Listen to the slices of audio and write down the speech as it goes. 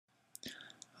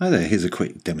Hi there, here's a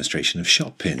quick demonstration of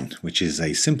ShotPin, which is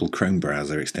a simple Chrome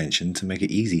browser extension to make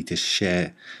it easy to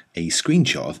share a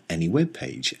screenshot of any web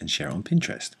page and share it on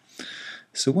Pinterest.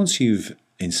 So once you've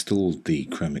installed the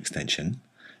Chrome extension,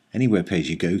 any web page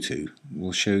you go to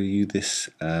will show you this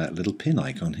little pin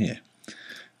icon here.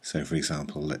 So for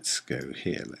example, let's go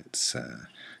here, let's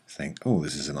think, oh,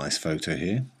 this is a nice photo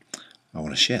here. I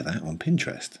want to share that on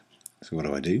Pinterest. So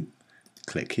what do?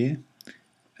 Click here,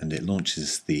 and it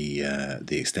launches the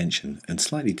extension and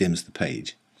slightly dims the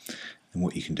page. And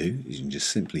what you can do is you can just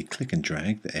simply click and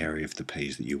drag the area of the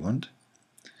page that you want.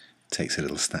 It takes a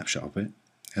little snapshot of it,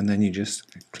 and then you just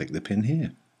click the pin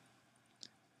here.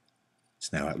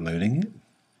 It's now uploading it,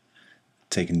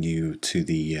 taking you to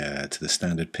the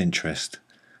standard Pinterest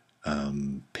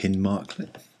pin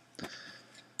marklet.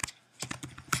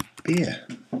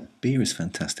 Beer is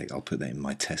fantastic. I'll put that in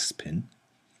my test pin.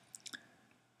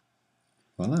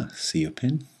 Voila, see your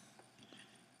pin,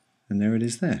 and there it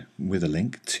is there, with a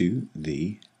link to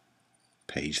the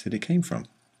page that it came from.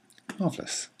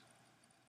 Marvellous.